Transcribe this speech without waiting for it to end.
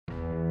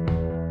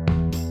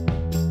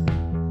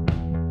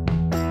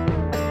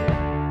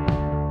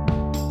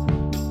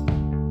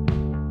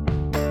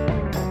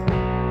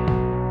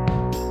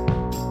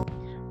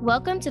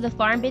Welcome to the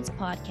FarmBits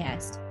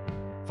podcast.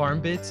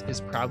 FarmBits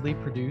is proudly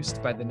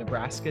produced by the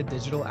Nebraska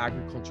Digital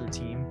Agriculture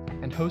Team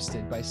and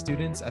hosted by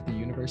students at the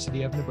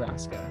University of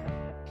Nebraska.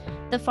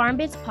 The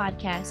FarmBits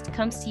podcast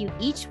comes to you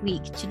each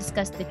week to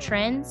discuss the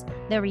trends,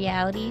 the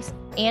realities,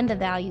 and the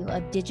value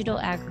of digital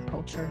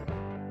agriculture.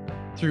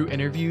 Through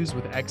interviews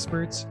with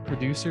experts,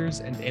 producers,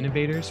 and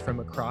innovators from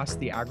across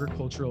the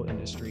agricultural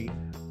industry,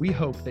 we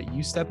hope that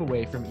you step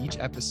away from each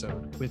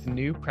episode with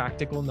new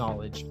practical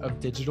knowledge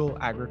of digital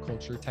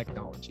agriculture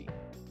technology.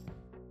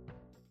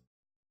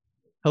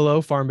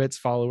 Hello, FarmBits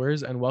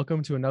followers, and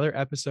welcome to another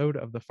episode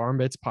of the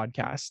FarmBits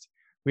podcast.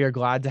 We are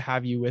glad to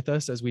have you with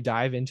us as we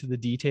dive into the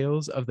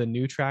details of the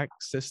NuTrack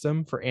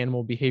system for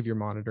animal behavior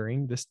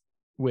monitoring, this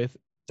with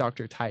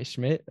Dr. Ty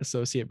Schmidt,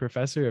 Associate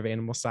Professor of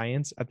Animal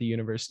Science at the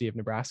University of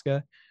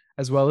Nebraska,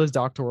 as well as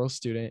doctoral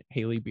student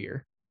Haley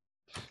Beer.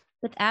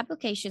 With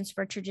applications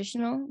for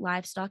traditional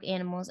livestock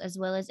animals as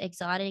well as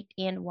exotic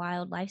and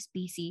wildlife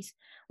species,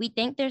 we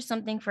think there's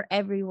something for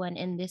everyone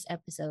in this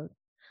episode.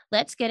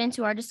 Let's get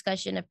into our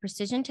discussion of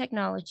precision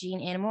technology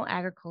in animal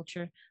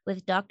agriculture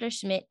with Dr.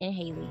 Schmidt and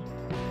Haley.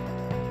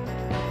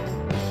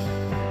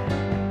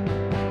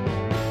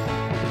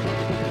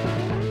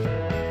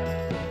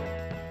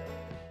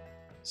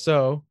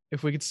 So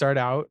if we could start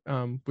out,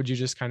 would you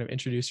just kind of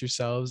introduce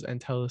yourselves and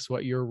tell us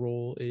what your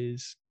role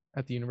is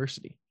at the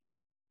university?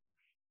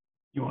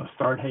 You want to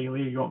start,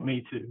 Haley, or you want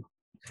me to?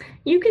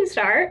 You can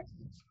start.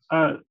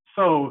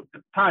 So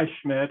Ty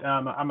Schmidt,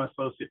 I'm an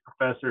associate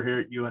professor here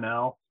at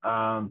UNL.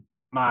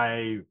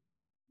 My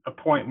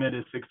appointment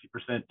is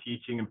 60%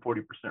 teaching and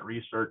 40%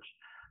 research.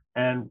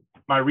 And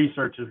my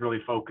research is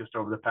really focused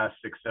over the past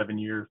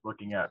 6-7 years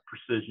looking at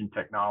precision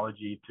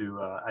technology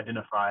to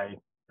identify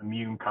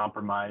immune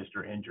compromised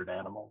or injured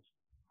animals.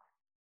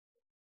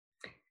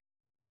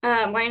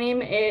 My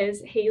name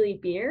is Haley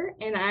Beer,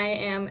 and I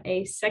am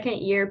a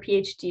second-year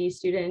PhD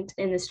student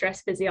in the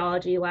stress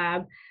physiology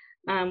lab,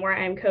 where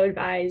I'm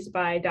co-advised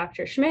by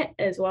Dr. Schmidt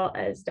as well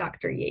as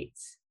Dr.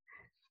 Yates.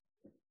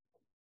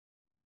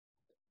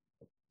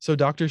 So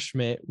Dr.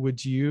 Schmidt,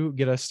 would you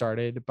get us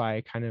started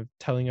by kind of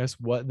telling us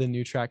what the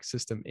NuTrack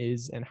system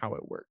is and how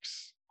it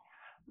works?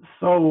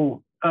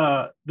 So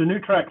the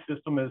NuTrack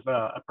system is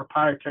a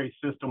proprietary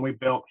system we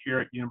built here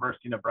at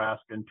University of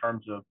Nebraska in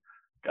terms of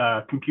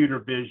computer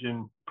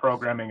vision,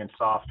 programming, and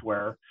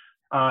software.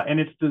 And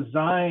it's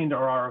designed,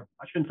 I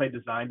shouldn't say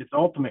designed, its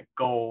ultimate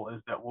goal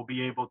is that we'll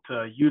be able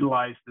to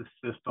utilize this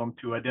system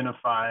to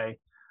identify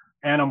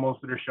animals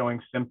that are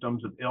showing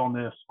symptoms of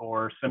illness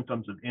or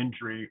symptoms of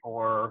injury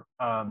or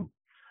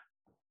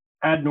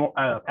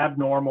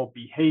abnormal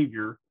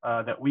behavior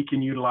that we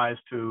can utilize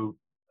to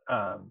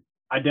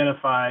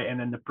identify, and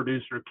then the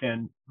producer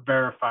can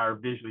verify or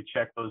visually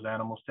check those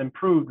animals to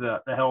improve the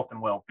health and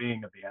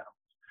well-being of the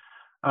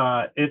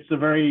animals. It's a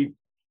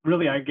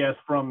really, I guess,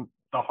 from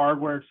the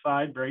hardware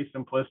side, very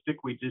simplistic.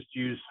 We just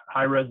use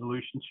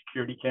high-resolution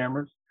security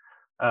cameras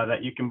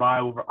that you can buy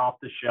off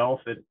the shelf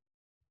at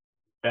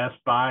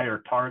Best Buy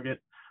or Target.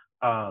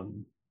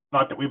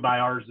 Not that we buy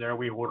ours there,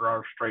 we order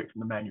ours straight from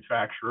the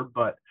manufacturer,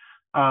 but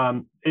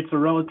it's a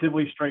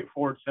relatively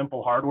straightforward,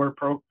 simple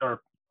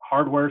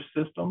hardware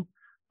system.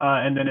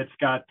 And then it's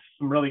got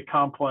some really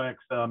complex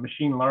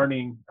machine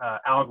learning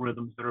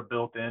algorithms that are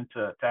built in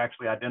to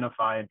actually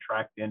identify and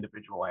track the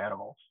individual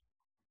animals.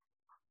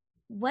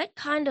 What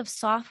kind of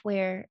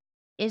software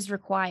is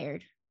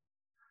required?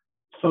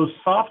 So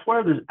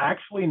software, there's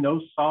actually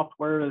no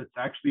software that's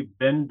actually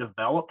been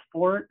developed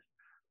for it.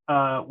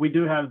 We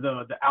do have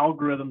the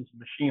algorithms,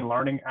 machine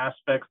learning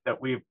aspects that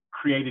we've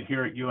created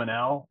here at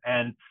UNL.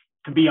 And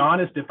to be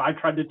honest, if I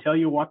tried to tell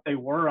you what they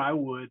were, I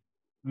would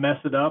mess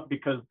it up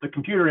because the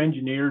computer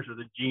engineers are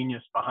the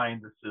genius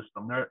behind the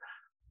system.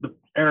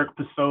 Eric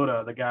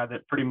Pasota, the guy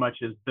that pretty much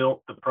has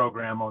built the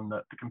program on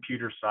the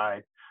computer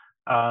side.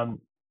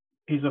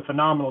 He's a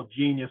phenomenal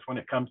genius when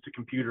it comes to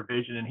computer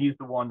vision, and he's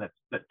the one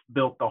that's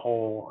built the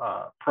whole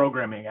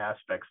programming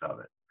aspects of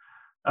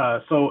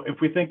it. So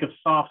if we think of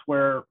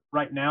software,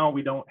 right now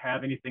we don't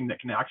have anything that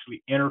can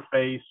actually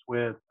interface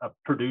with a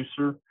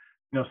producer,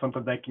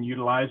 something they can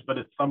utilize, but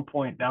at some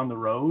point down the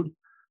road,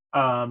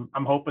 I'm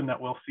hoping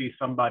that we'll see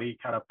somebody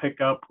kind of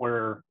pick up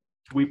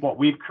what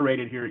we've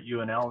created here at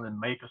UNL and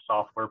make a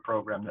software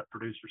program that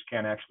producers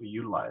can actually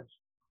utilize.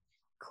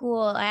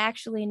 Cool. I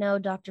actually know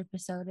Dr.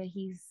 Pasota.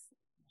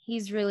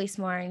 He's really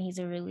smart, and he's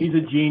a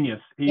genius.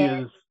 He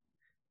is.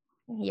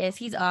 Yes,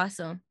 he's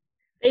awesome.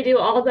 They do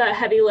all the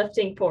heavy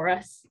lifting for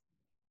us.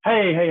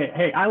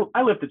 Hey,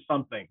 I lifted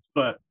some things,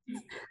 but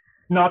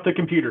not the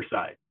computer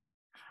side.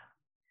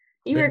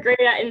 You were great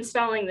at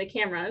installing the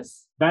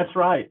cameras. That's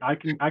right. I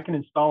can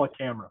install a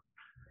camera.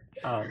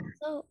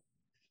 So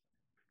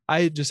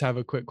I just have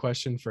a quick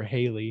question for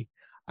Haley.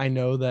 I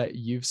know that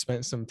you've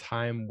spent some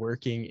time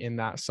working in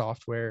that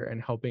software and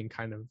helping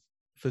kind of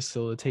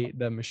facilitate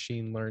the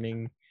machine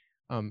learning,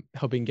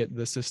 helping get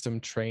the system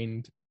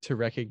trained to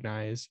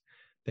recognize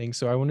things.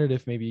 So I wondered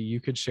if maybe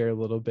you could share a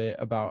little bit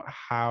about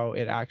how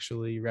it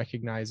actually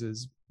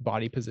recognizes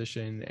body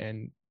position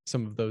and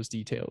some of those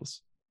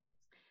details.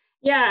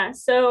 Yeah,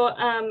 so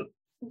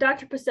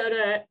Dr.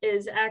 Pasota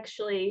is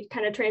actually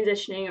kind of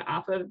transitioning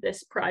off of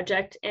this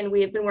project, and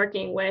we've been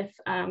working with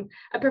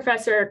a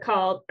professor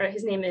called, or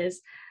his name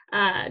is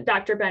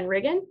Dr. Ben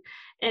Riggin.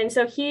 And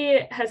so he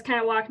has kind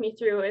of walked me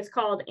through, it's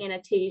called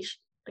annotation,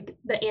 like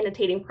the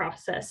annotating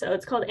process. So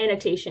it's called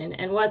annotation.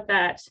 And what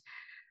that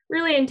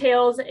really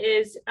entails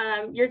is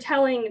you're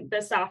telling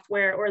the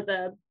software or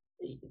the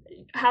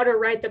how to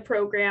write the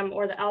program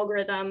or the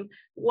algorithm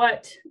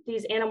what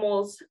these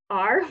animals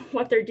are,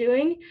 what they're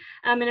doing.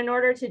 And in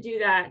order to do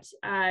that,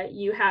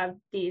 you have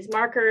these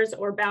markers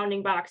or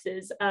bounding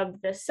boxes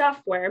of the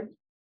software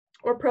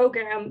or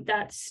program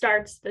that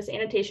starts this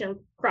annotation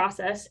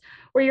process,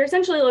 where you're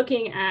essentially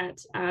looking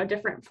at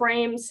different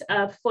frames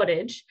of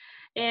footage.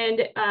 And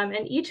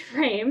in each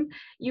frame,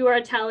 you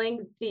are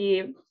telling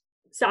the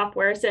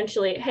software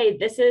essentially, hey,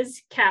 this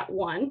is cat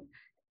one,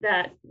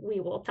 that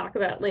we will talk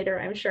about later,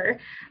 I'm sure.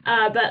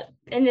 But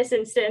in this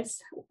instance,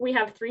 we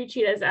have 3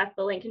 cheetahs at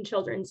the Lincoln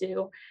Children's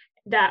Zoo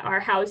that are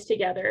housed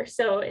together.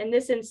 So in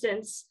this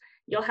instance,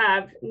 you'll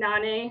have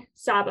Nane,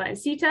 Saba, and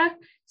Sita.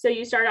 So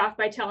you start off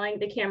by telling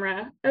the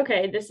camera,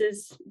 okay, this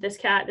is this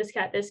cat, this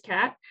cat, this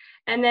cat.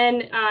 And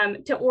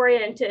then to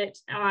orient it,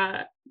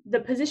 the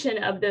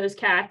position of those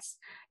cats,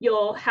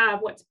 you'll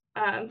have what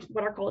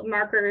are called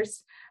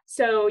markers.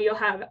 So you'll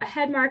have a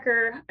head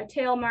marker, a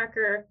tail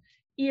marker,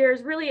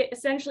 ears, really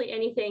essentially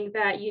anything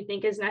that you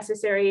think is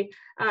necessary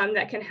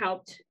that can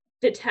help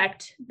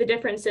detect the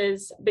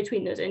differences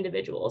between those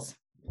individuals.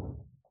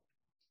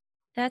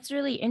 That's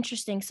really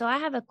interesting. So I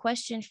have a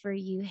question for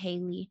you,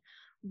 Haley.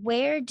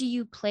 Where do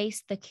you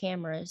place the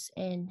cameras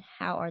and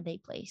how are they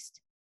placed?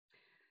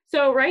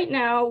 So right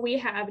now we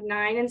have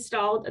 9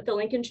 installed at the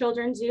Lincoln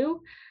Children's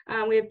Zoo.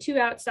 We have 2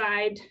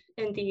 outside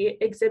in the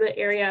exhibit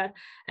area,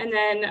 and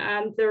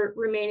then the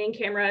remaining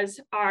cameras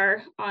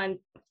are on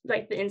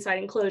like the inside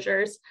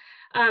enclosures,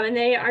 and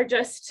they are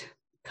just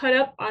put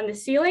up on the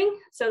ceiling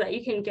so that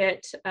you can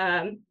get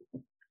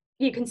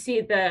you can see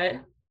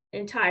the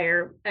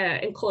entire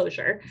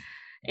enclosure.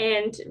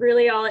 And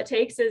really all it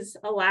takes is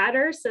a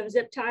ladder, some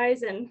zip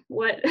ties, and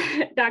what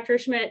Dr.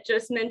 Schmidt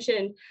just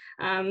mentioned,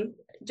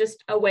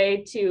 just a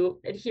way to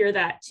adhere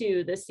that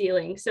to the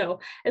ceiling. So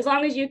as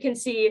long as you can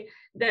see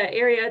the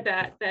area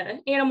that the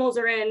animals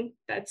are in,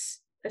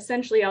 that's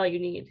essentially all you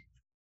need.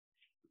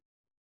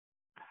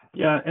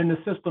 Yeah, and the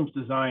system's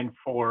designed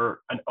for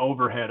an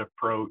overhead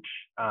approach.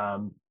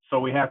 So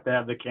we have to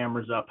have the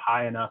cameras up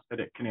high enough that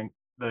it can,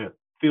 the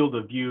field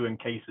of view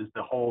encases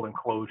the whole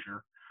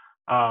enclosure.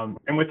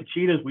 And with the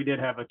cheetahs, we did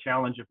have a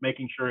challenge of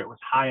making sure it was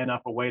high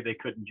enough away they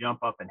couldn't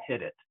jump up and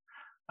hit it.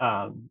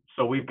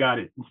 So we've got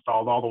it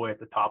installed all the way at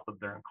the top of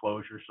their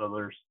enclosure, so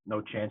there's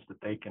no chance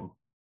that they can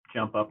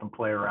jump up and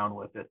play around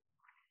with it.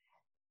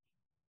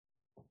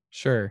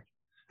 Sure.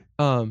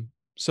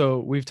 So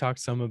we've talked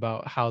some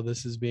about how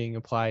this is being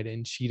applied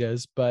in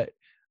cheetahs, but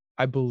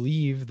I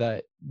believe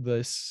that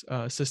this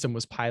system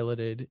was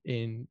piloted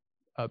in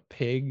a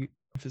pig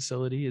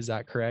facility. Is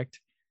that correct?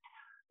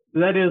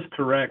 That is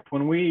correct.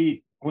 When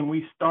we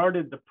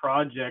started the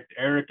project,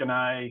 Eric and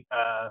I,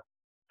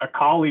 a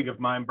colleague of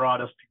mine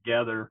brought us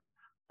together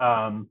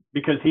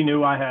because he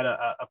knew I had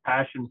a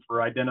passion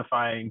for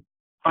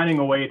finding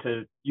a way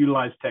to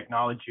utilize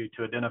technology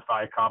to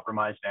identify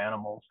compromised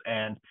animals.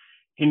 And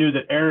he knew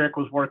that Eric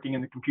was working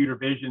in the computer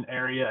vision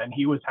area, and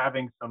he was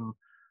having some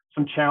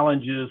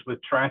challenges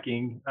with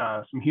tracking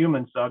some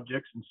human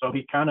subjects. And so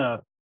he kind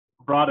of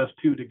brought us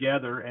 2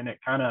 together, and it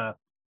kind of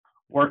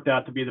worked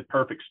out to be the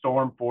perfect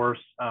storm for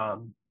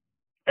us.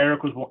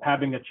 Eric was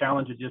having a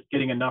challenge of just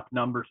getting enough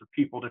numbers of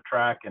people to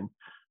track, and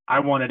I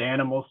wanted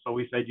animals. So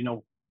we said,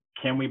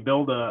 can we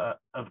build a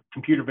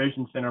computer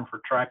vision system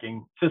for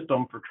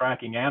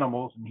tracking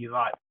animals? And he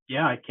thought,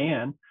 yeah, I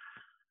can.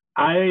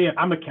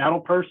 I'm a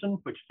cattle person,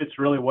 which fits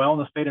really well in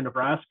the state of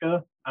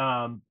Nebraska.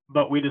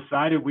 But we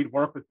decided we'd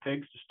work with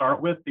pigs to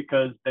start with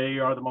because they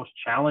are the most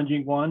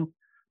challenging one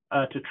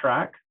to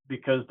track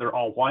because they're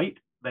all white.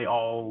 They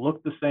all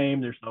look the same.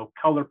 There's no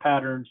color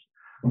patterns.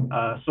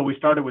 So we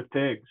started with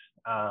pigs,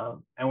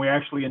 and we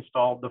actually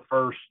installed the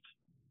first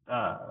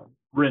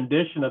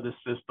rendition of the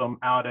system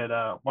out at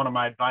one of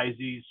my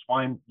advisees'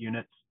 swine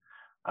units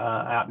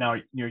out now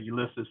near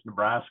Ulysses,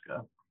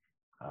 Nebraska.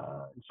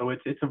 So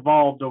it's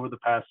evolved over the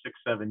past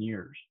 6-7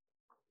 years.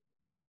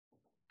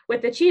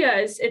 With the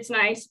cheetahs, it's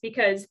nice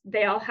because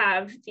they all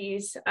have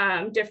these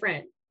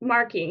different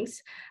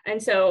markings.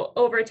 And so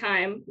over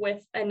time,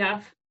 with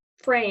enough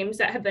frames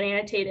that have been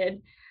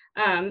annotated,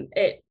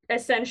 it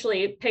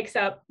essentially picks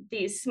up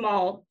these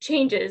small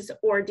changes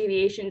or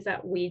deviations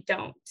that we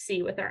don't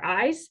see with our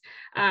eyes.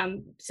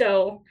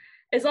 So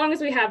as long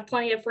as we have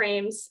plenty of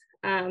frames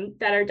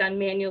that are done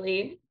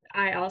manually,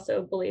 I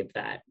also believe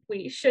that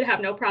we should have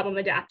no problem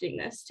adapting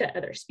this to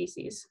other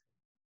species.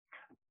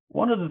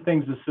 One of the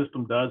things the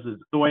system does is,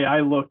 the way I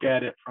look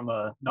at it from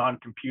a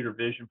non-computer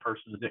vision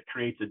person, is it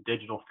creates a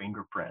digital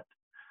fingerprint.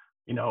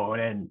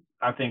 And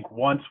I think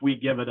once we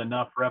give it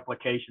enough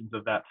replications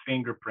of that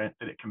fingerprint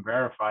that it can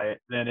verify it,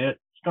 then it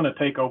going to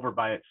take over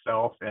by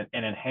itself and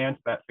enhance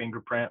that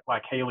fingerprint.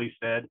 Like Haley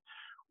said,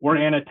 we're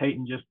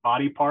annotating just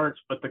body parts,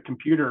 but the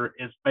computer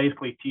is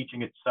basically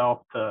teaching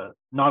itself to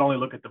not only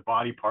look at the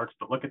body parts,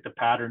 but look at the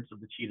patterns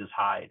of the cheetah's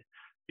hide.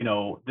 You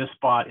know, this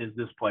spot is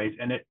this place,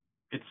 and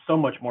it's so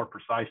much more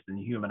precise than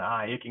the human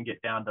eye. It can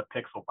get down to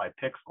pixel by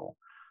pixel.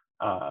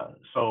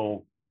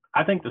 So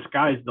I think the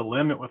sky's the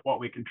limit with what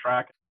we can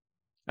track.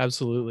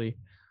 Absolutely.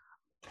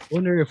 I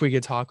wonder if we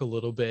could talk a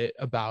little bit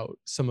about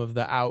some of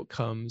the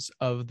outcomes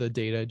of the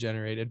data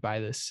generated by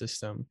this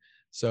system.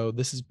 So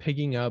this is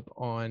picking up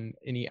on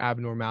any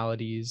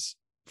abnormalities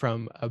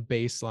from a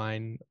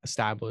baseline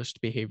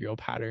established behavioral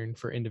pattern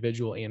for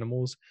individual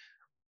animals.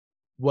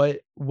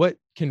 What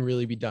can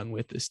really be done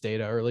with this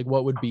data, or like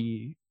what would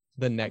be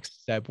the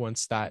next step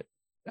once that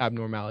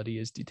abnormality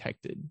is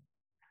detected?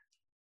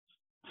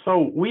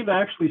 So we've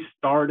actually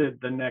started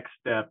the next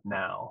step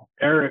now.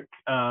 Eric,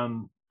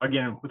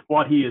 again, with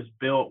what he has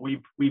built,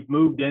 we've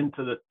moved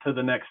into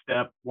the next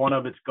step. One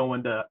of it's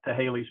going to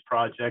Haley's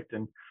project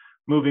and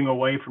moving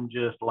away from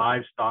just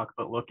livestock,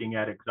 but looking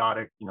at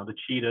exotic, you know, the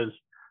cheetahs.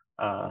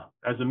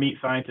 As a meat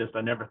scientist,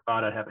 I never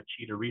thought I'd have a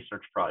cheetah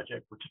research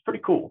project, which is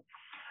pretty cool.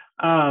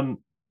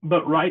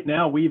 But right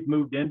now we've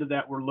moved into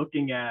that. We're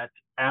looking at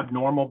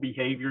abnormal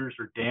behaviors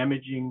or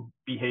damaging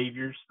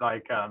behaviors,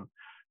 like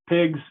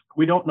pigs.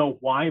 We don't know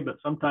why, but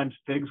sometimes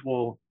pigs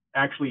will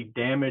actually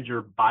damage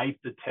or bite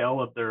the tail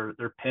of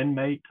their pen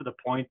mate to the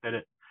point that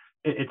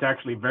it's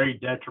actually very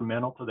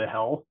detrimental to the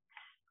health.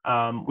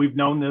 We've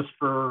known this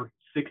for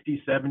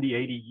 60, 70,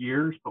 80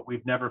 years, but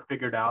we've never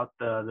figured out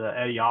the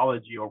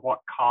etiology or what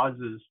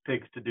causes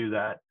pigs to do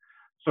that.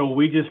 So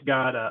we just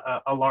got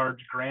a large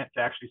grant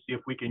to actually see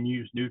if we can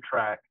use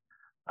NuTrack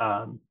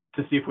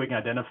to see if we can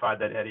identify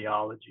that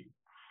etiology.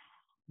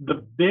 The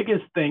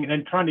biggest thing,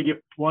 and trying to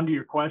get one to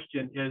your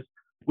question, is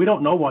we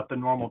don't know what the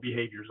normal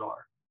behaviors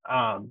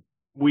are.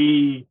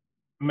 We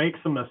make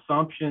some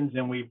assumptions,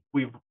 and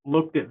we've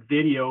looked at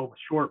video,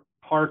 short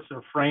parts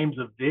or frames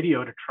of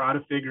video to try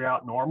to figure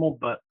out normal,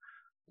 but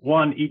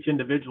one, each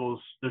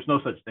individual's, there's no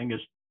such thing as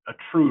a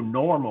true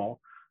normal,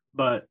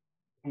 but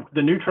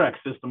the NuTrack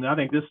system, I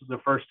think this is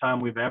the first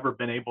time we've ever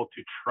been able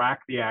to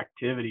track the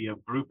activity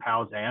of group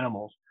housed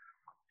animals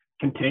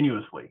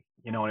continuously,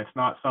 you know, and it's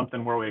not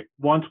something where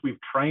once we've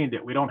trained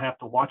it, we don't have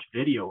to watch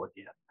video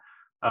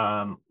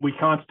again. We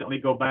constantly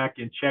go back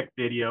and check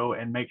video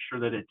and make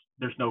sure that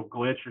there's no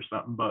glitch or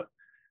something, but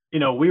you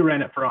know, we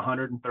ran it for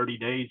 130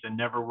 days and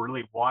never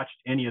really watched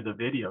any of the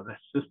video.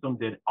 The system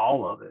did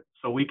all of it.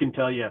 So we can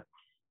tell you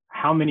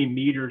how many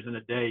meters in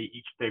a day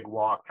each pig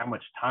walked, how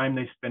much time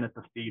they spent at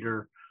the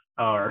feeder,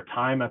 or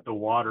time at the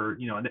water.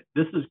 You know, and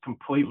this is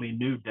completely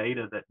new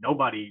data that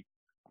nobody,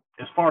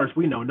 as far as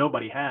we know,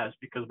 nobody has,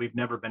 because we've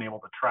never been able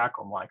to track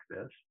them like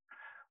this.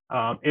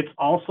 It's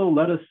also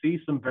let us see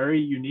some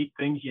very unique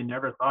things you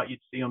never thought you'd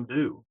see them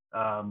do.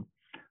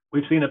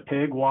 We've seen a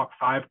pig walk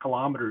 5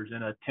 kilometers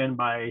in a 10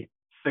 by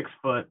 6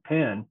 foot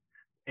pen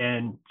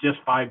in just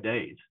 5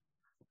 days.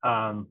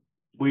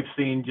 We've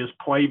seen just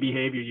play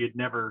behavior you'd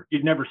never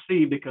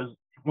see, because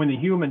when the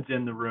human's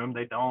in the room,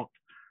 they're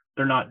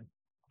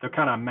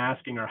kind of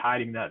masking or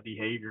hiding that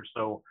behavior.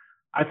 So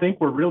I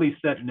think we're really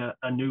setting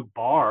a new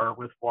bar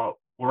with what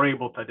we're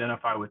able to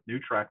identify with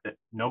NuTrack that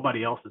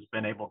nobody else has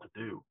been able to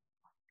do.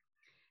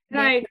 And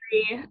I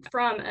agree.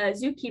 From a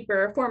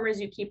former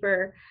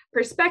zookeeper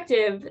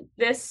perspective,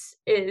 this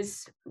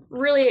is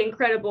really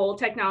incredible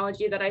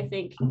technology that I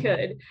think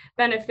could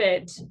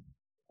benefit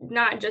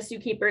not just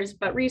zookeepers,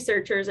 but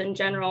researchers in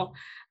general.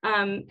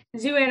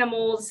 Zoo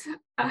animals,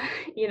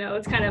 you know,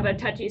 it's kind of a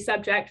touchy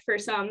subject for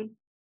some,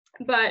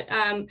 but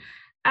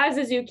as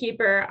a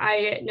zookeeper,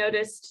 I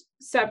noticed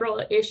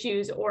several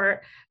issues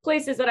or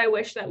places that I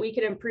wish that we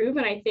could improve.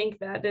 And I think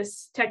that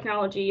this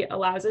technology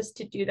allows us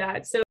to do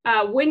that. So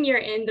when you're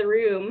in the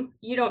room,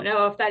 you don't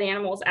know if that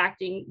animal is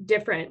acting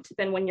different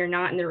than when you're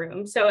not in the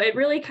room. So it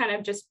really kind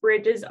of just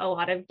bridges a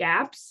lot of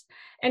gaps,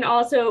 and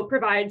also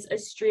provides a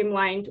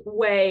streamlined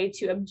way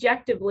to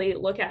objectively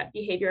look at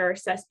behavior or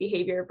assess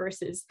behavior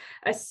versus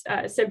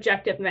a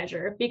subjective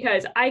measure.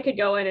 Because I could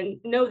go in and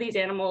know these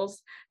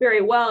animals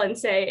very well and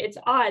say, it's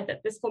odd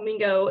that this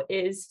flamingo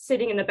is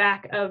sitting in the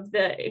back of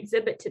the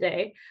exhibit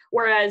today,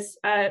 whereas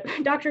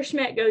Dr.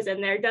 Schmidt goes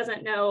in there,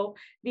 doesn't know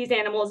these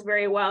animals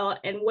very well,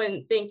 and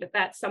wouldn't think that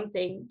that's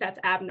something that's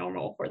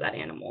abnormal for that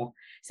animal.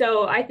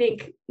 So I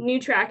think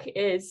NuTrack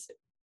is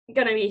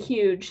going to be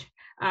huge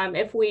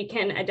if we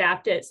can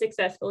adapt it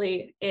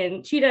successfully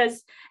in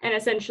cheetahs and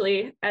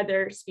essentially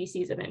other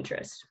species of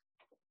interest.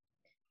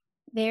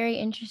 Very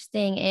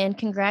interesting, and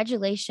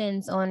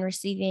congratulations on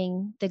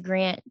receiving the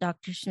grant,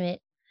 Dr.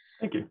 Schmidt.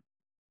 Thank you.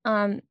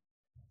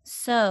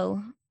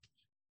 So,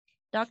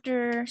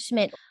 Dr.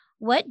 Schmidt,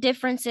 what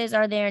differences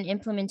are there in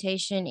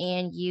implementation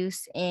and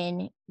use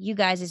in you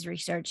guys'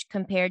 research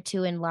compared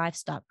to in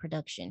livestock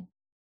production?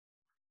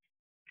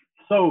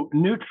 So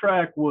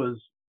NuTrack was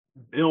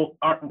built,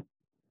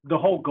 the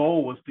whole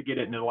goal was to get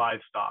it into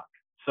livestock.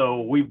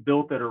 So we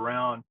built it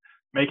around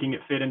making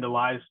it fit into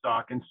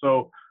livestock. And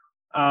so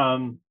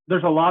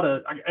there's a lot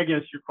of, I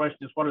guess your question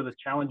is, what are the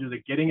challenges of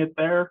getting it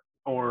there?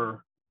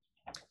 Or,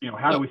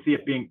 how do we see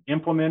it being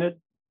implemented?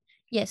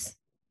 Yes.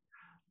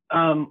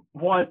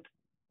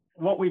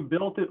 What we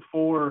built it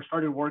for,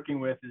 started working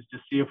with, is to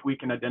see if we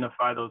can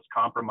identify those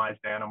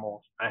compromised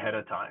animals ahead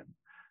of time.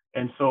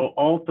 And so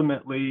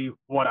ultimately,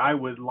 what I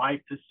would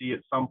like to see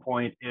at some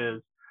point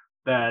is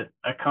that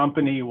a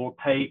company will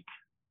take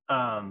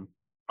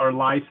our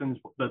license,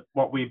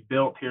 what we've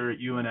built here at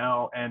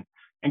UNL, and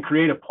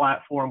create a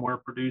platform where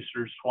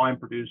producers, swine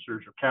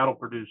producers or cattle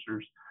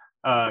producers,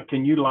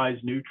 can utilize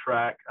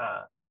NuTrack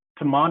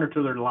to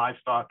monitor their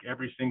livestock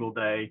every single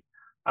day,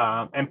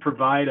 and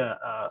provide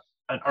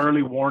an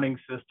early warning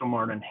system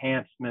or an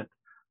enhancement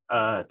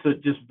to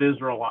just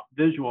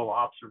visual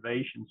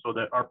observation, so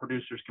that our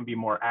producers can be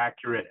more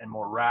accurate and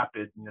more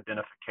rapid in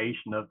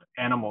identification of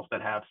animals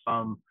that have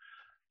some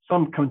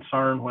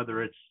concern,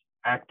 whether it's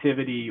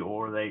activity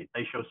or they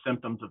show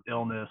symptoms of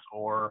illness,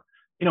 or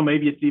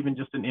maybe it's even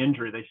just an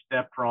injury, they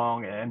stepped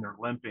wrong and they're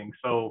limping.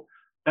 So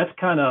that's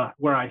kind of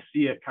where I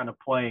see it kind of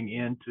playing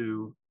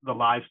into the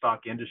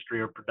livestock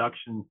industry or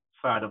production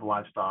side of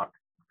livestock.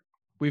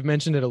 We've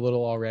mentioned it a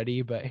little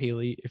already, but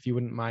Haley, if you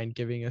wouldn't mind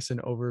giving us an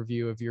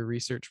overview of your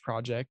research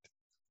project.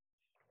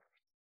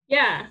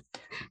 Yeah,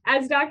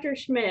 as Dr.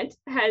 Schmidt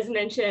has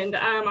mentioned,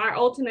 our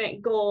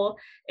ultimate goal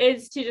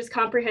is to just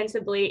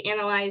comprehensively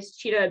analyze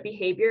cheetah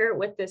behavior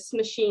with this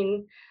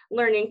machine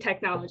learning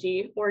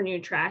technology, or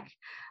NuTrack.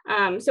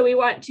 So we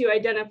want to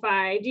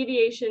identify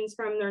deviations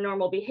from their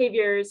normal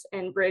behaviors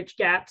and bridge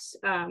gaps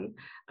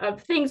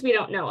of things we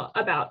don't know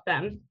about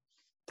them.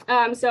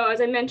 So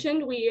as I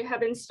mentioned, we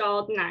have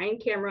installed 9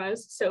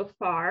 cameras so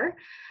far.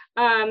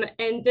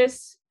 And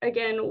this,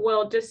 again,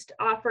 will just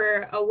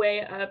offer a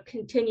way of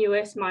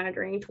continuous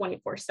monitoring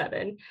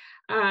 24/7,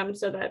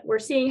 so that we're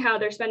seeing how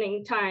they're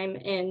spending time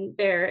in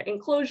their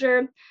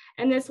enclosure.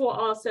 And this will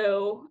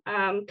also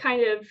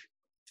kind of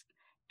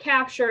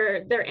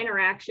capture their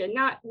interaction,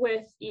 not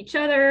with each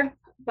other,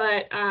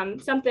 but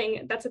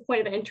something that's a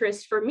point of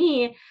interest for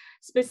me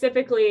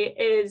specifically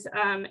is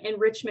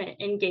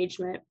enrichment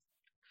engagement.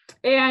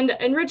 And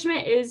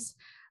enrichment is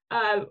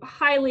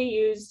highly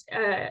used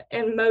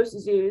in most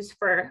zoos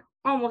for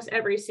almost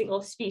every single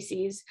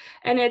species.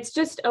 And it's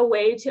just a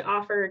way to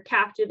offer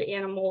captive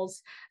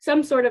animals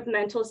some sort of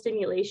mental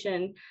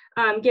stimulation,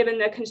 given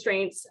the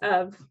constraints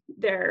of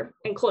their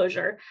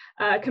enclosure,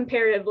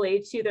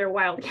 comparatively to their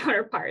wild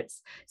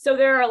counterparts. So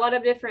there are a lot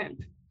of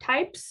different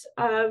types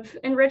of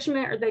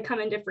enrichment, or they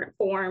come in different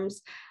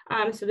forms.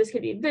 So this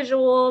could be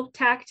visual,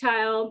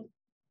 tactile,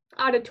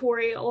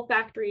 auditory,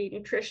 olfactory,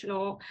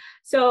 nutritional.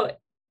 So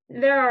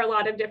there are a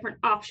lot of different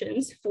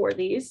options for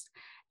these.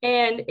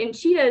 And in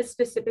cheetahs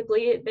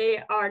specifically,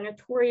 they are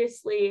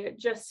notoriously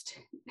just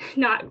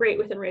not great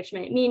with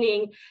enrichment,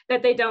 meaning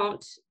that they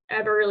don't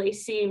ever really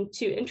seem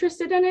too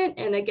interested in it.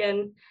 And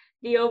again,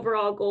 the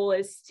overall goal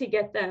is to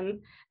get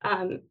them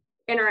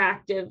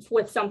interactive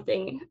with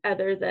something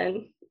other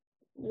than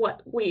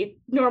what we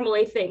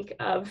normally think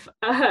of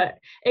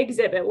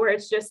exhibit, where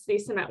it's just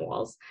these cement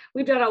walls.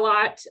 We've done a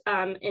lot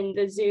in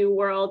the zoo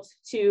world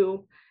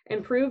to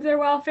improve their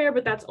welfare,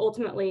 but that's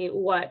ultimately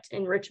what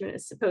enrichment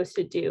is supposed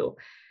to do.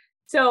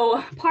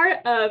 So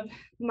part of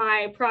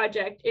my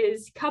project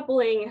is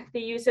coupling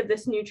the use of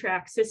this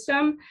NuTrack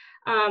system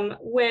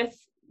with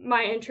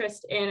my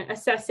interest in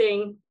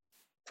assessing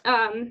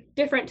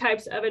different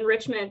types of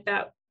enrichment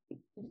that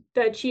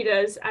the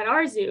cheetahs at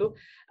our zoo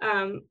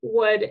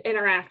would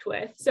interact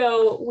with.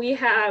 So we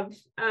have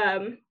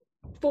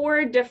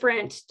 4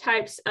 different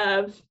types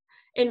of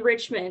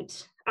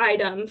enrichment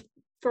items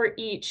for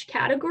each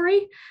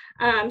category.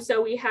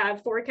 So we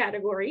have 4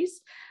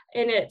 categories,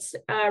 and it's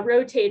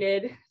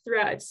rotated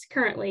throughout. It's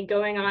currently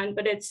going on,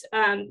 but it's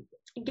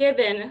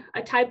given,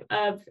 a type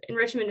of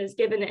enrichment is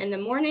given in the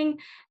morning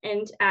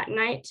and at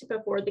night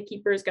before the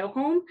keepers go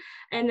home.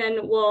 And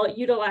then we'll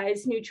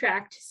utilize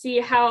NuTrack to see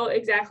how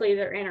exactly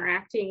they're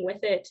interacting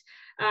with it,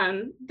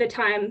 the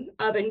time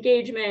of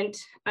engagement.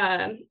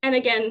 And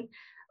again,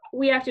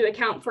 we have to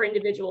account for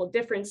individual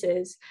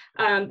differences,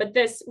 but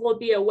this will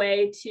be a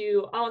way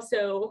to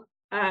also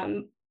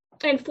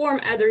inform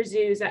other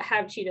zoos that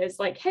have cheetahs,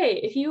 like, hey,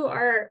 if you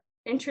are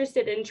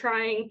interested in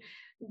trying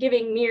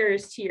giving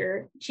mirrors to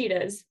your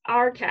cheetahs,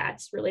 our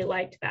cats really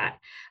liked that.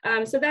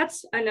 So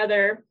that's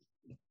another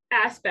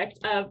aspect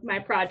of my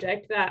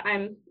project that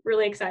I'm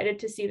really excited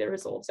to see the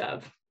results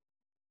of.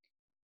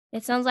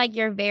 It sounds like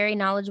you're very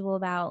knowledgeable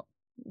about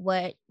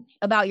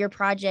your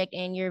project,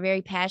 and you're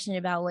very passionate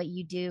about what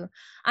you do.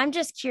 I'm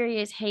just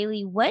curious,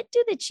 Haley, what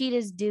do the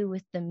cheetahs do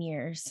with the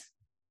mirrors?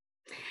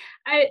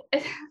 I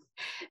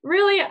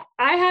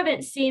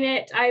haven't seen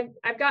it.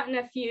 I've gotten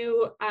a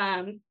few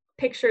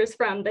pictures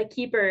from the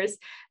keepers,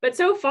 but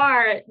so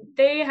far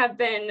they have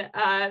been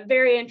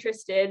very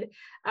interested,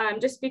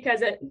 just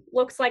because it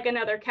looks like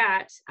another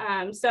cat.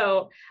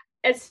 So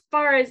as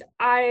far as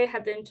I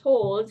have been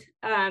told,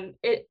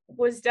 it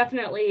was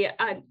definitely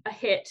a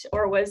hit,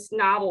 or was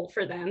novel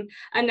for them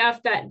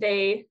enough that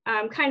they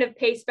kind of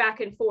paced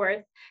back and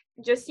forth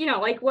just,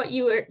 like what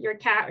your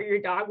cat or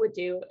your dog would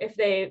do if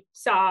they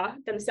saw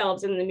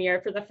themselves in the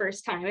mirror for the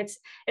first time. It's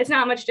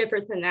not much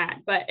different than that,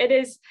 but it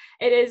is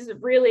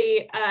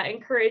really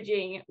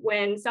encouraging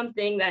when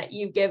something that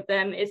you give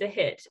them is a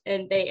hit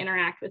and they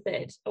interact with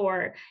it,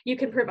 or you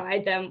can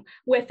provide them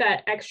with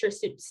that extra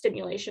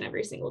stimulation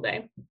every single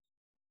day.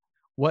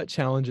 What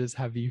challenges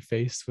have you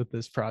faced with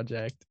this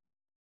project?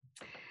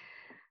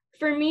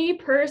 For me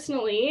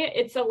personally,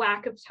 it's a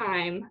lack of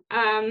time.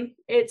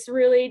 It's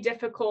really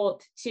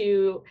difficult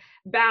to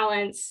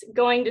balance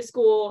going to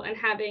school and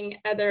having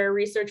other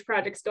research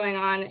projects going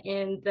on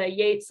in the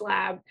Yates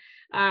lab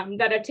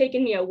that have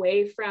taken me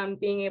away from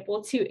being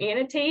able to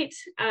annotate.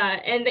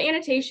 And the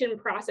annotation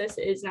process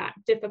is not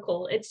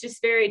difficult. It's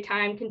just very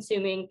time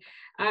consuming.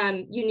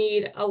 You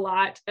need a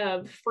lot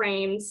of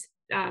frames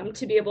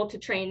to be able to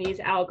train these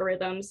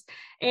algorithms.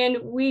 And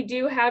we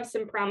do have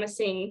some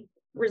promising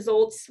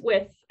results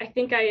with, I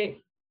think I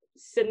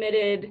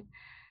submitted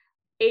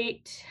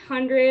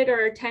 800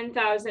 or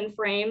 10,000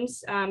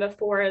 frames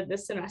before the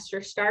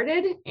semester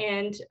started.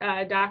 And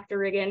Dr.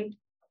 Riggin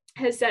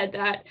has said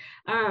that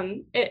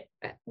it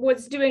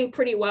was doing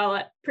pretty well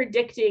at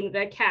predicting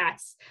the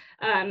cats,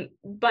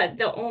 but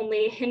the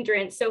only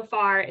hindrance so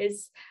far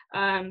is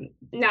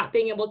not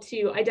being able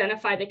to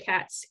identify the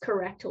cats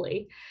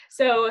correctly.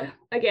 So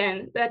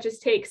again, that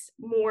just takes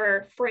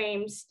more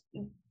frames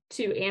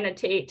to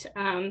annotate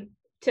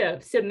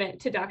to submit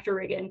to Dr.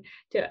 Riggin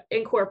to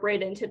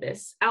incorporate into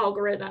this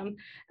algorithm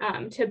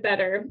to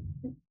better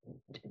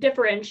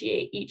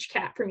differentiate each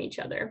cat from each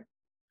other.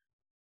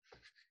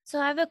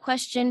 So I have a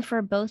question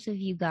for both of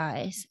you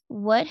guys.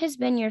 What has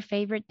been your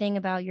favorite thing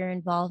about your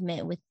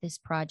involvement with this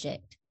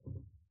project?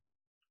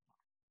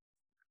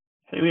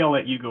 Haley, I'll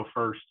let you go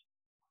first.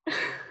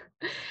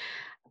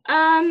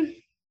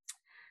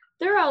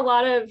 There are a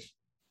lot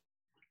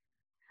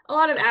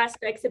of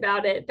aspects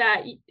about it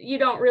that you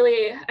don't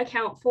really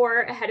account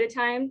for ahead of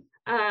time.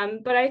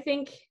 But I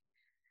think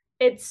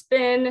it's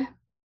been,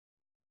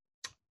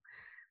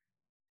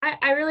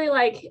 I really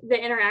like the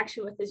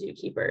interaction with the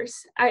zookeepers.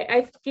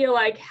 I feel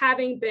like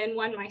having been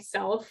one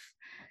myself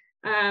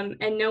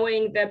and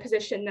knowing the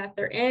position that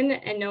they're in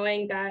and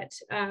knowing that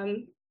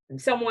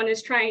someone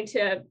is trying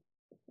to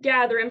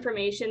gather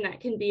information that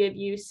can be of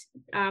use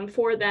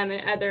for them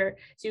and other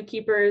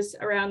zookeepers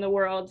around the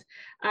world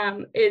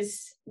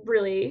is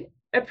really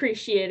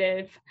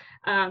appreciative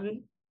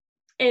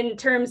in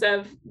terms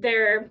of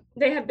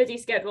they have busy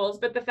schedules,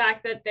 but the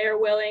fact that they're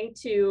willing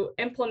to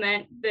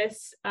implement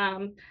this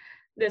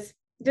this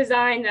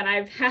design that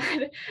I've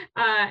had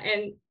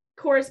and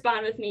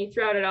correspond with me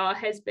throughout it all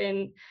has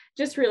been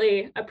just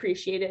really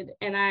appreciated.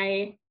 And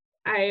I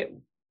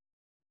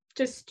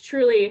just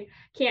truly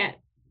can't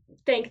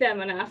thank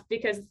them enough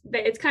because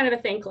it's kind of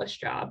a thankless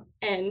job.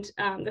 And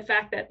the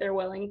fact that they're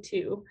willing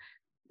to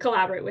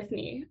collaborate with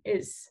me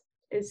is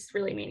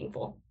really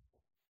meaningful.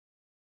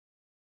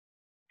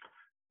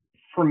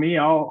 For me,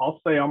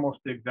 I'll say almost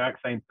the exact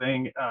same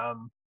thing,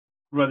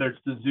 whether it's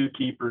the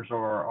zookeepers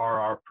or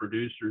our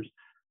producers,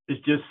 is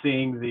just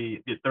seeing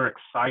their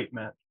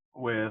excitement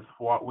with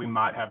what we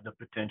might have the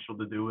potential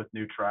to do with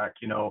NuTrack.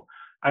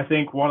 I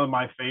think one of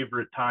my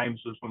favorite times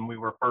was when we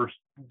were first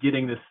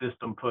getting this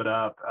system put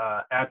up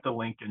at the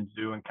Lincoln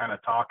Zoo and kind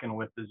of talking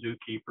with the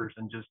zookeepers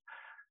and just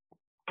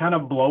kind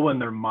of blowing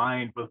their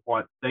mind with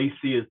what they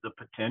see as the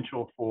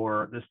potential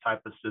for this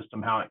type of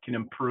system, how it can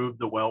improve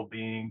the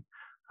well-being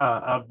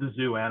of the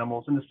zoo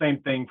animals. And the same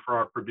thing for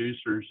our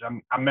producers.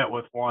 I met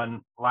with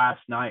one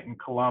last night in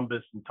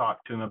Columbus and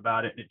talked to him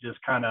about it. And it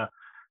just kind of,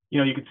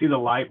 you could see the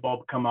light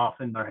bulb come off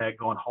in their head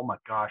going, oh my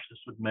gosh, this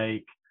would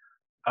make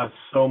us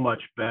so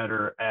much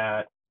better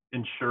at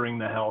ensuring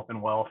the health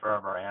and welfare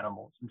of our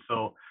animals. And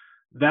so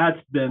that's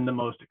been the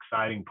most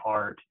exciting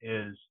part,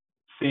 is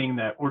seeing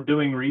that we're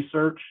doing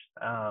research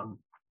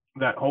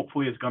that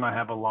hopefully is going to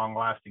have a long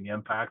lasting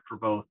impact for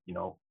both,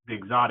 the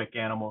exotic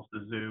animals,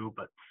 the zoo,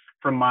 but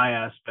from my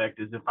aspect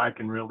is if I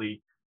can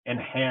really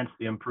enhance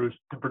the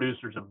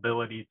producer's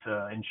ability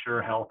to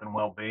ensure health and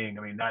well-being.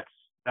 I mean,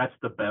 that's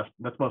the best,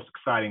 that's the most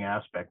exciting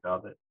aspect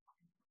of it.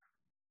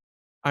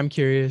 I'm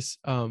curious,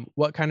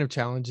 what kind of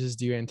challenges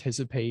do you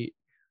anticipate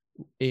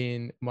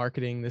in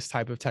marketing this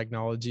type of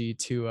technology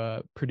to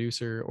a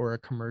producer or a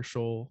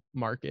commercial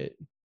market?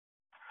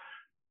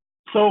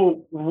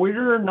 So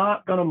we're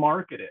not going to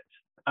market it.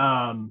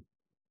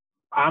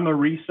 I'm a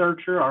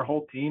researcher. Our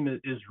whole team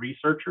is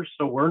researchers.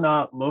 So we're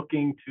not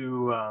looking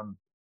to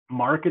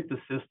market the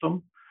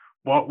system.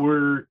 What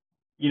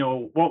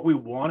we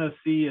want to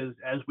see is,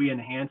 as we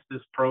enhance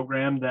this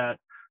program, that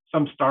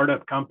some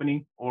startup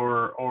company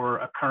or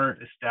a current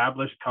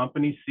established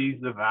company sees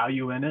the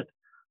value in it.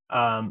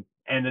 And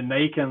then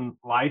they can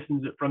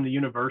license it from the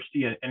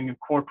university and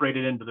incorporate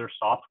it into their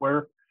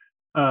software.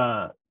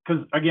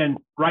 Because again,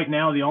 right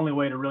now, the only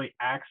way to really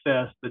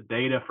access the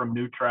data from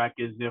NuTrack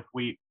is if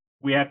we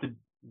have to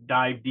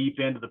dive deep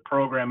into the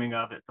programming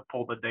of it to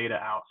pull the data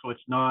out. So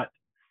it's not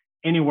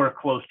anywhere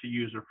close to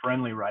user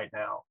friendly right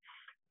now.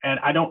 And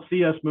I don't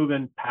see us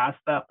moving past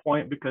that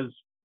point because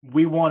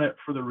we want it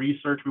for the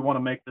research. We want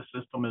to make the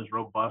system as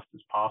robust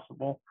as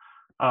possible.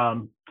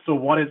 So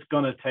what it's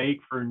going to take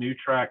for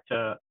NuTrack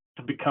to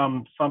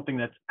become something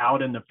that's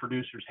out in the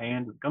producer's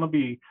hands is going to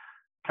be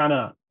kind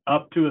of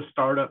up to a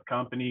startup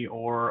company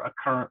or a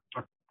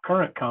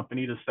current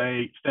company to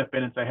step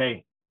in and say,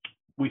 hey,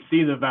 we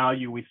see the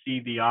value, we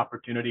see the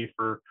opportunity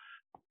for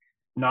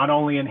not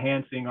only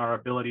enhancing our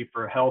ability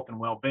for health and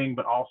well-being,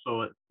 but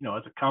also, as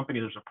a company,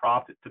 there's a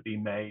profit to be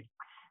made.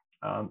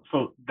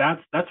 So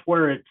that's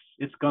where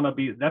it's going to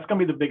be. That's going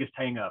to be the biggest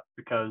hang up,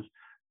 because,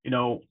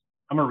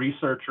 I'm a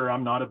researcher,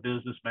 I'm not a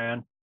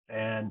businessman,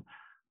 and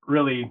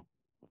really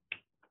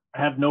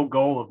have no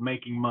goal of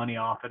making money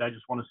off it. I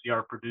just want to see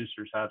our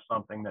producers have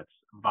something that's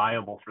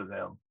viable for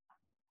them.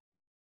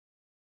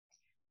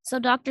 So,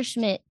 Dr.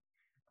 Schmidt,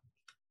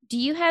 do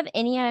you have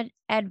any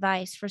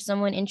advice for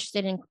someone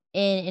interested in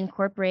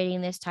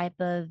incorporating this type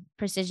of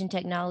precision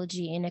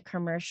technology in a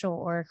commercial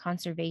or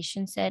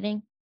conservation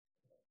setting?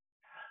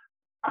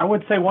 I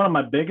would say one of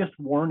my biggest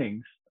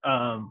warnings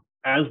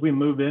as we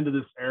move into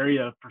this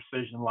area of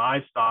precision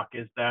livestock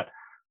is that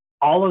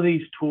all of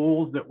these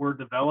tools that we're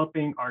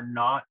developing are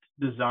not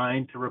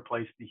designed to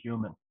replace the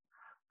human.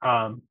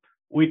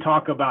 We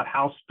talk about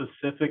how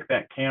specific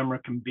that camera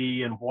can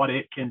be and what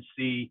it can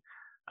see.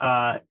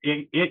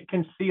 It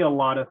can see a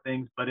lot of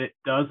things, but it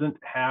doesn't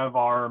have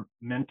our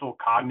mental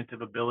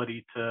cognitive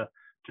ability to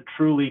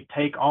truly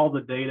take all the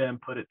data and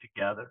put it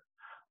together.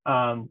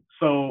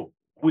 So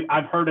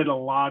I've heard it a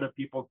lot of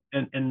people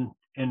in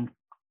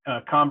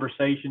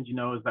conversations,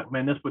 is that,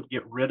 man, this would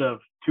get rid of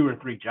 2 or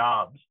 3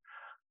 jobs.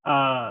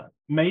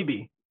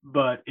 Maybe,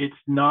 but it's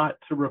not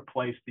to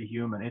replace the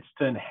human. It's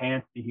to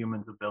enhance the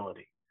human's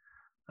ability.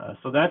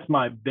 So that's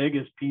my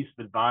biggest piece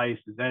of advice,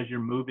 is as you're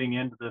moving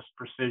into this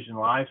precision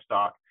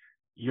livestock,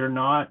 you're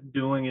not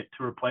doing it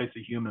to replace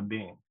a human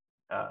being.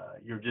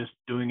 You're just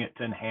doing it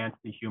to enhance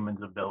the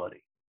human's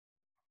ability.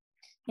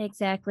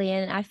 Exactly.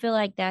 And I feel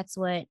like that's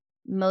where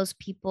most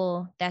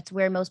people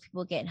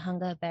get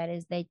hung up at,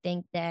 is they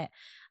think that,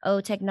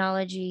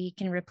 technology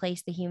can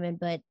replace the human,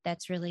 but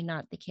that's really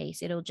not the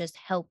case. It'll just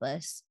help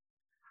us.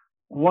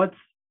 What's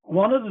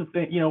one of the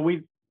things,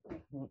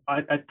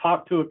 I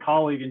talked to a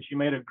colleague and she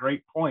made a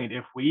great point.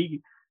 If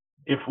we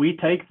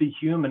take the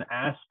human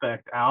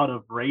aspect out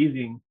of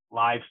raising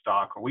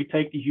livestock, or we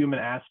take the human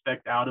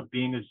aspect out of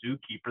being a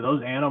zookeeper,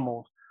 those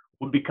animals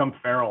would become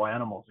feral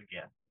animals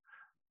again.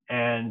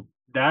 And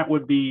that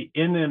would be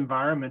in the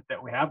environment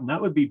that we have, and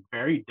that would be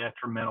very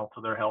detrimental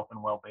to their health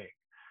and well-being.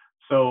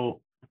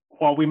 So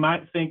while we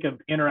might think of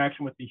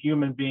interaction with the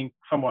human being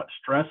somewhat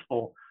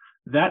stressful,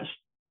 that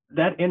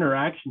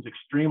interaction is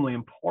extremely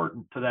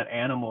important to that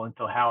animal, and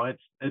to how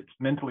it's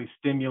mentally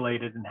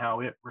stimulated and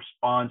how it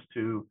responds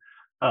to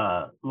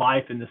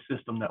life in the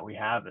system that we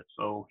have it.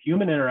 So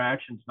human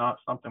interaction is not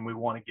something we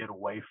want to get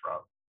away from.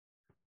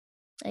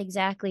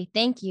 Exactly.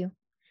 Thank you.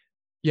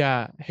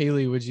 Yeah.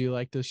 Haley, would you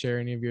like to share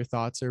any of your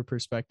thoughts or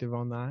perspective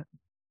on that?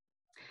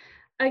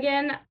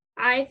 Again,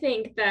 I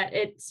think that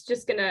it's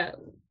just to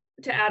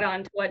add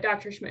on to what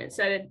Dr. Schmidt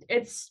said,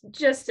 it's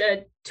just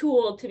a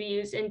tool to be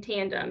used in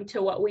tandem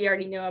to what we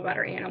already know about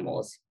our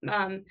animals.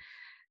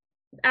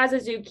 As a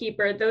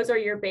zookeeper, those are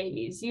your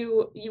babies.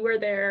 You were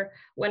there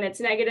when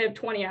it's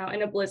 -20 out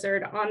in a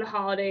blizzard, on the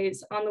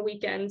holidays, on the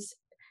weekends.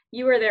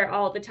 You were there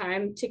all the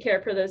time to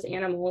care for those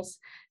animals.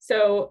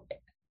 So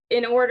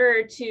in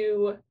order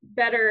to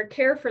better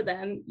care for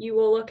them, you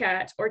will look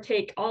at or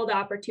take all the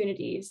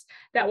opportunities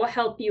that will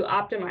help you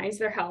optimize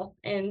their health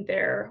and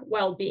their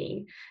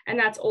well-being. And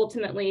that's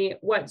ultimately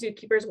what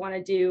zookeepers want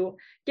to do,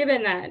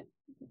 given that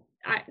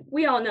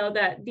we all know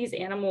that these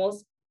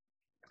animals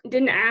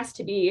didn't ask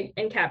to be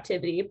in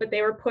captivity, but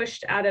they were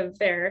pushed out of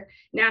their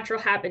natural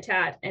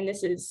habitat. And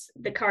this is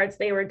the cards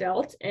they were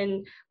dealt.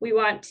 And we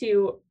want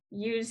to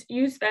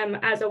use them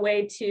as a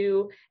way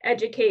to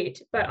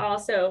educate, but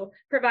also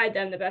provide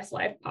them the best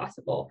life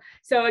possible.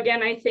 So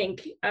again, I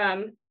think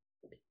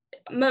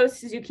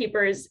most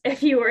zookeepers,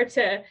 if you were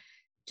to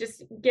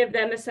just give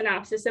them a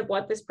synopsis of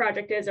what this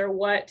project is, or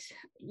what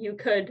you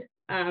could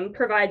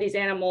provide these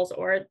animals,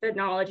 or the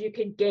knowledge you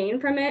could gain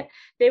from it,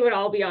 they would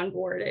all be on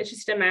board. It's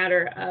just a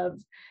matter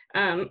of,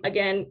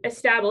 again,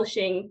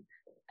 establishing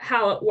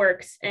how it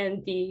works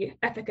and the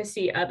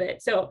efficacy of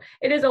it. So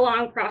it is a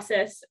long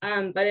process,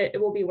 but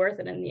it will be worth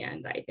it in the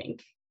end, I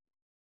think.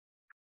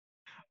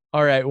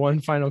 All right. One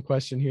final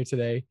question here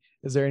today.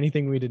 Is there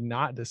anything we did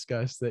not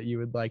discuss that you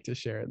would like to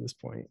share at this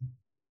point?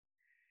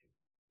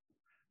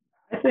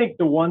 I think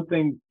the one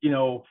thing,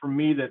 for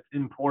me that's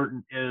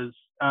important is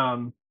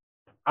I'm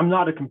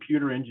not a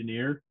computer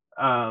engineer.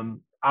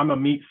 I'm a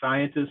meat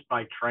scientist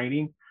by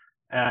training.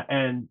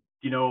 And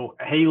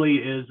Haley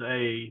is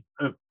a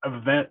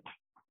vet,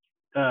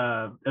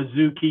 a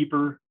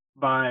zookeeper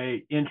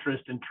by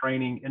interest and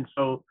training. And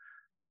so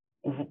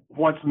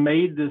what's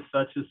made this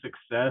such a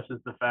success is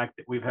the fact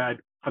that we've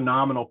had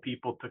phenomenal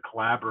people to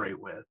collaborate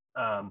with.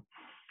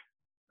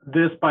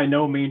 This by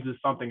no means is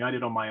something I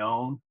did on my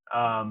own.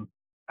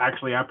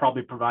 Actually, I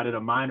probably provided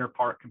a minor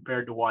part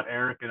compared to what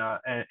Eric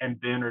and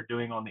Ben are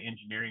doing on the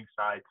engineering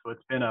side. So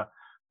it's been a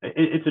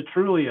it's a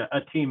truly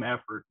a team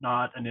effort,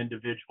 not an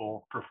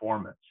individual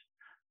performance.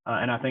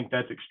 And I think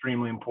that's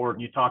extremely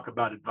important. You talk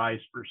about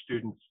advice for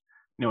students,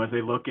 as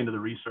they look into the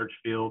research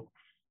field.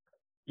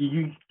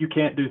 You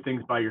can't do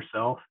things by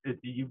yourself.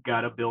 You've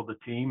got to build a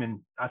team. And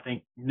I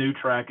think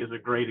NewTrack is a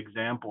great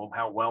example of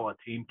how well a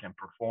team can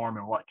perform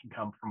and what can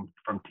come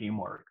from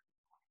teamwork.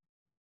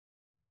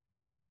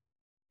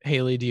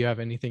 Haley, do you have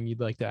anything you'd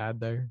like to add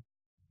there?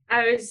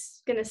 I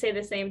was going to say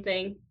the same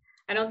thing.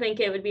 I don't think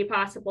it would be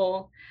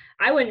possible.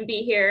 I wouldn't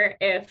be here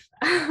if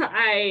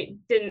I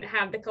didn't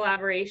have the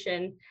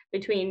collaboration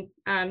between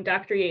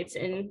Dr. Yates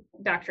and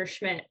Dr.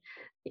 Schmidt.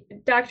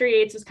 Dr.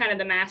 Yates was kind of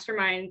the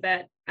mastermind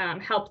that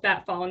helped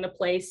that fall into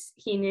place.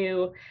 He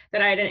knew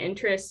that I had an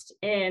interest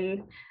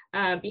in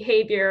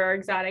behavior or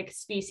exotic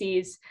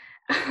species,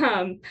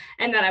 and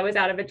that I was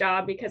out of a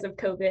job because of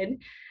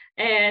COVID.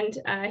 And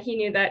he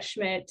knew that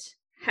Schmidt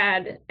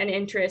had an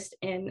interest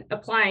in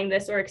applying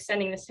this or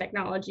extending this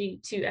technology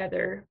to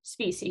other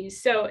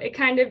species. So it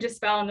kind of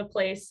just fell into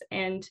place.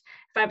 And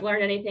if I've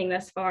learned anything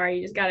thus far,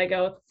 you just got to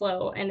go with the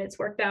flow. And it's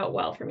worked out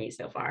well for me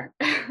so far.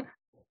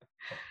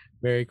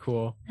 Very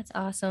cool. That's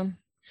awesome.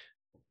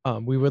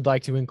 We would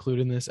like to include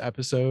in this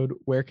episode,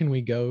 where can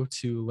we go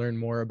to learn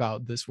more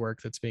about this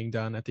work that's being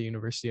done at the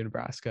University of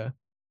Nebraska?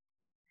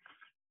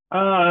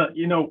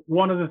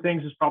 One of the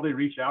things is probably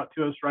reach out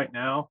to us right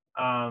now.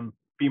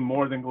 Be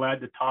more than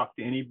glad to talk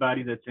to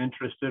anybody that's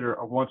interested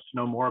or wants to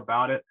know more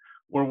about it.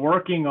 We're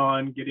working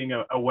on getting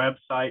a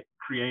website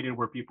created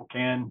where people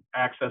can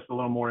access a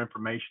little more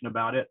information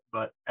about it.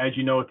 But as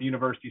you know, at the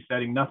university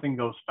setting, nothing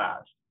goes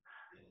fast.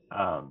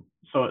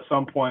 So at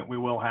some point we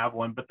will have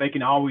one, but they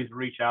can always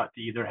reach out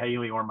to either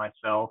Haley or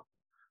myself,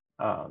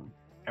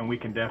 and we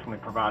can definitely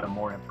provide them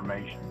more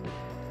information.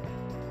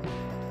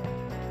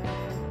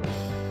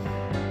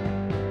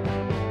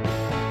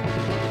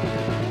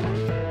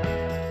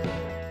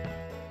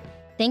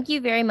 Thank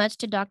you very much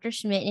to Dr.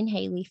 Schmidt and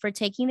Haley for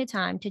taking the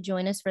time to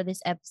join us for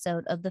this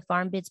episode of the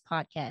Farm Bits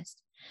podcast.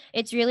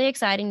 It's really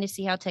exciting to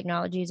see how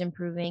technology is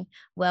improving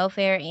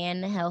welfare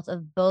and the health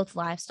of both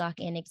livestock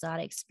and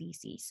exotic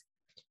species.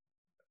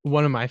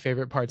 One of my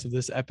favorite parts of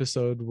this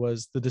episode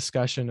was the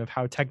discussion of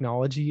how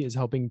technology is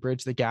helping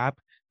bridge the gap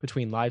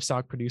between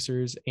livestock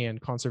producers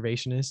and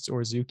conservationists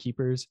or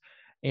zookeepers.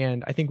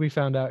 And I think we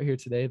found out here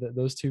today that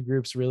those two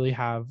groups really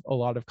have a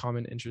lot of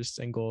common interests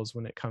and goals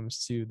when it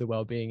comes to the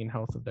well-being and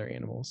health of their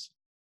animals.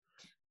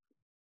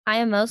 I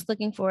am most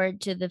looking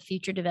forward to the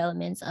future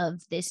developments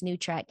of this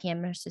NewTrack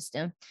camera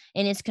system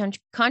and its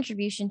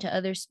contribution to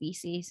other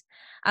species.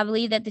 I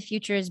believe that the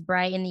future is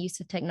bright in the use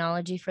of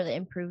technology for the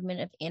improvement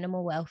of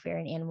animal welfare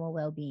and animal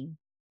well-being.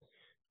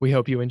 We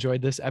hope you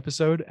enjoyed this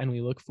episode, and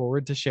we look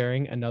forward to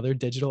sharing another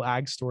digital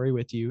ag story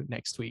with you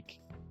next week.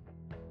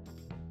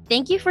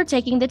 Thank you for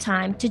taking the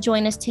time to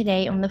join us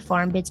today on the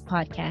Farm Bits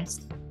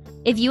podcast.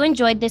 If you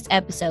enjoyed this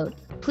episode,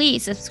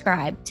 please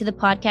subscribe to the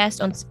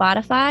podcast on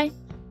Spotify,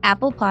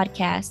 Apple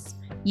Podcasts,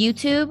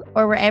 YouTube,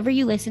 or wherever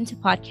you listen to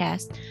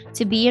podcasts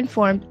to be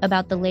informed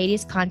about the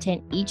latest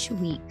content each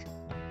week.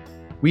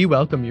 We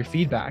welcome your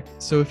feedback,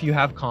 so if you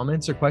have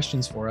comments or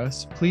questions for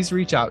us, please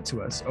reach out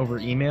to us over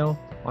email,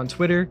 on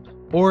Twitter,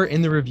 or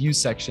in the reviews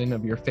section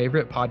of your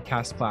favorite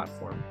podcast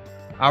platform.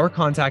 Our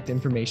contact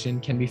information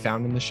can be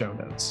found in the show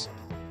notes.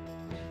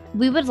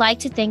 We would like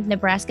to thank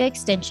Nebraska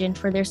Extension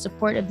for their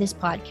support of this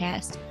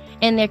podcast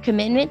and their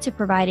commitment to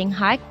providing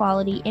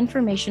high-quality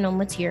informational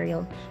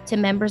material to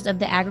members of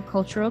the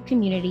agricultural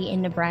community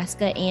in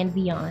Nebraska and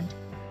beyond.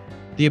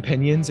 The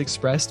opinions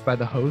expressed by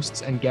the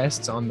hosts and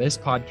guests on this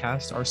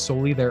podcast are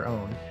solely their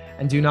own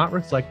and do not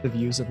reflect the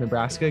views of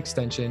Nebraska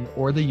Extension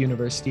or the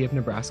University of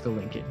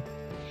Nebraska-Lincoln.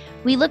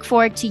 We look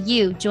forward to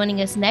you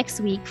joining us next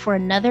week for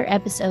another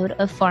episode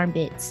of Farm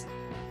Bits.